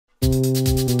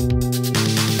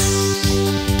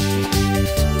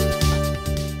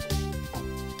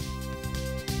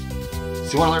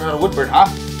So you want to learn how to woodburn, huh?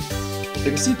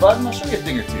 Take a seat, bud, and I'll show you a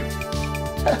thing or two.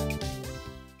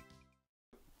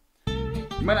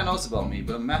 You might not know this about me,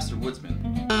 but I'm a master woodsman.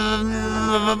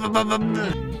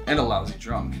 And a lousy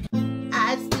drunk.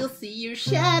 I still see your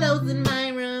shadows in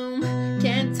my room.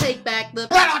 Can't take back the...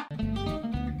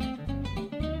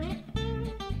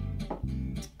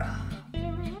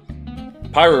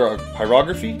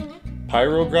 Pyrography?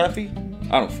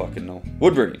 I don't fucking know.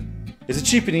 Woodburning is a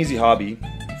cheap and easy hobby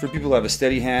for people who have a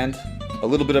steady hand, a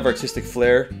little bit of artistic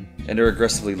flair, and are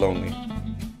aggressively lonely.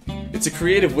 It's a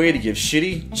creative way to give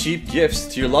shitty, cheap gifts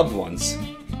to your loved ones.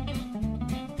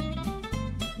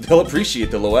 They'll appreciate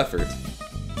the low effort.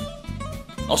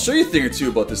 I'll show you a thing or two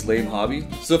about this lame hobby,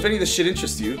 so if any of this shit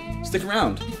interests you, stick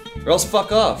around, or else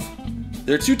fuck off.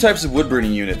 There are two types of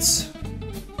wood-burning units.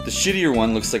 The shittier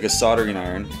one looks like a soldering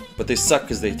iron, but they suck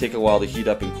because they take a while to heat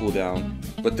up and cool down,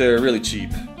 but they're really cheap.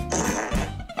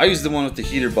 I use the one with the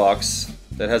heater box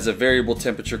that has a variable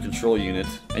temperature control unit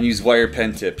and use wire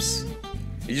pen tips.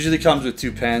 It usually comes with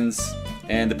 2 pens,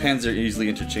 and the pens are easily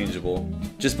interchangeable,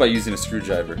 just by using a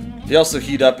screwdriver. They also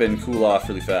heat up and cool off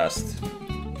really fast.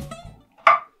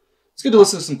 It's good to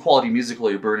listen to some quality music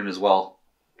while you're burning as well.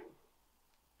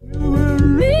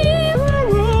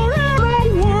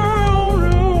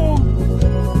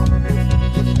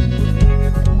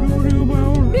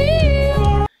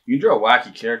 You can draw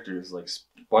wacky characters like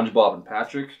SpongeBob and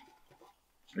Patrick,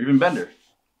 or even Bender.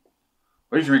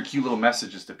 Or you can write cute little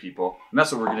messages to people, and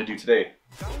that's what we're going to do today.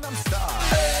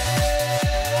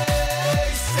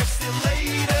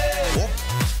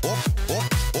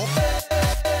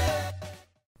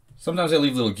 Sometimes I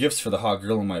leave little gifts for the hot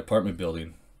girl in my apartment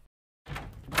building.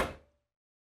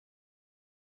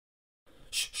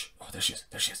 Shh, shh. Oh, there she is.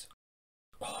 There she is.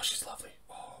 Oh, she's lovely.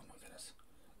 Oh, my goodness.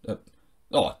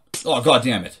 Oh, god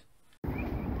damn it.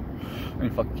 I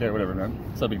don't fucking care, whatever, man.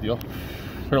 It's not a big deal.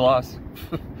 Her loss.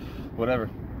 Whatever.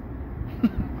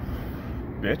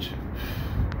 Bitch.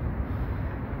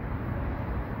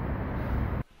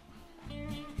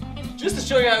 Just to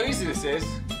show you how easy this is,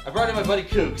 I brought in my buddy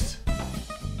Kooks.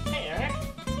 Hey, Eric.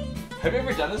 Have you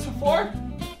ever done this before?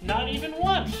 Not even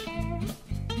once.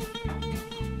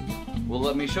 Well,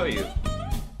 let me show you.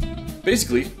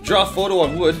 Basically, draw a photo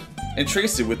on wood and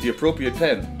trace it with the appropriate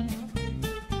pen.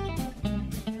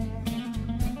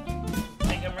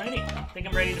 I think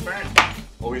I'm ready to burn.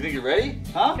 Oh, you think you're ready?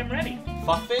 Huh? I think I'm ready.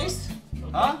 Fuckface?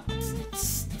 Huh?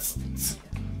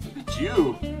 Look at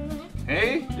you.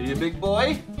 Hey, are you a big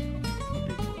boy?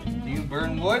 Do you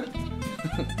burn wood?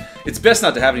 It's best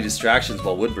not to have any distractions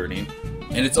while wood burning.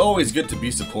 And it's always good to be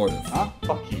supportive. Huh?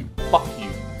 Fuck you. Fuck you.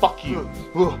 Fuck you.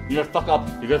 You're gonna fuck up.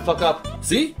 You're gonna fuck up.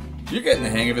 See? You're getting the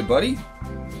hang of it, buddy.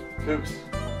 Kooks.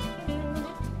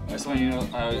 I just want you to know,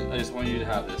 I just want you to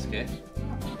have this, okay?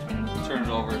 Turn it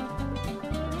over.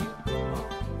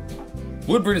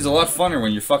 Woodburn is a lot funner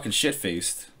when you're fucking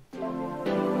shit-faced. Wow,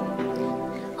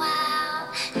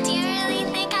 do you really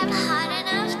think I'm hot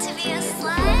enough to be a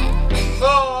slut?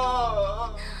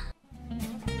 Oh!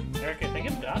 Eric, I think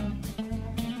I'm done.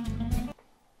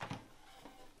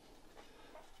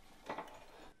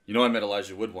 You know I met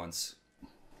Elijah Wood once.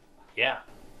 Yeah,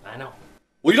 I know.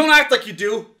 Well, you don't act like you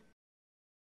do!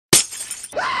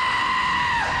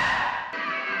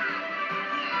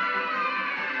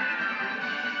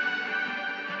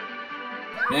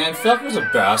 Man, fucker's a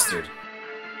bastard.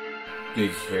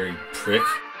 Big hairy prick.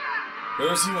 Where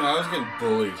was he when I was getting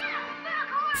bullied?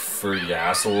 Furry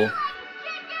asshole.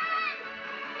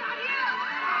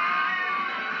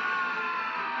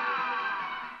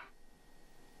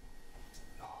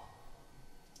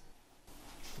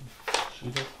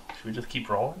 Should we just keep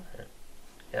rolling? Or...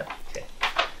 Yeah, okay.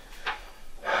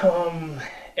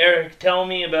 Eric, tell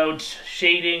me about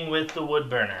shading with the wood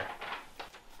burner.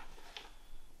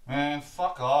 Man,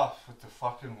 fuck off with the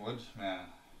fucking wood, man.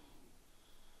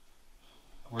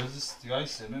 Where's this guy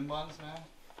cinnamon buns, man?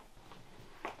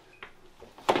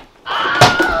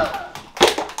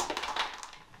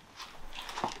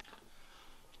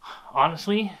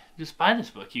 Honestly, just buy this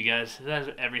book, you guys. It has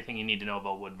everything you need to know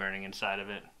about wood burning inside of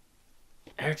it.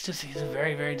 Eric's he's a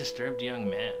very, very disturbed young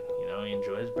man. You know, he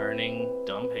enjoys burning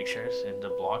dumb pictures into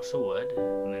blocks of wood,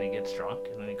 and then he gets drunk,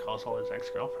 and then he calls all his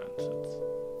ex-girlfriends. It's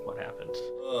what happens.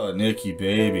 Oh, Nikki,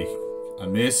 baby. I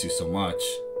miss you so much.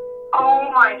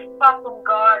 Oh my fucking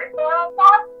god.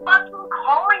 Stop fucking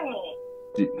calling me.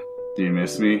 Do you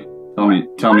miss me? Tell me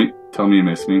you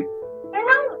miss me. No,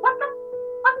 what the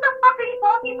fuck are you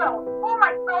talking about? Oh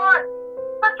my god.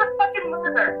 Such a fucking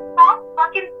loser. Stop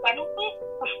fucking sending me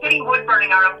for shitty wood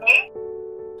burning art, okay?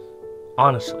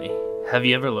 Honestly, have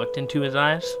you ever looked into his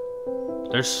eyes?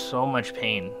 There's so much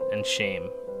pain and shame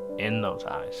in those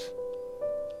eyes.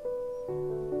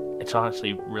 It's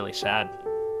honestly really sad.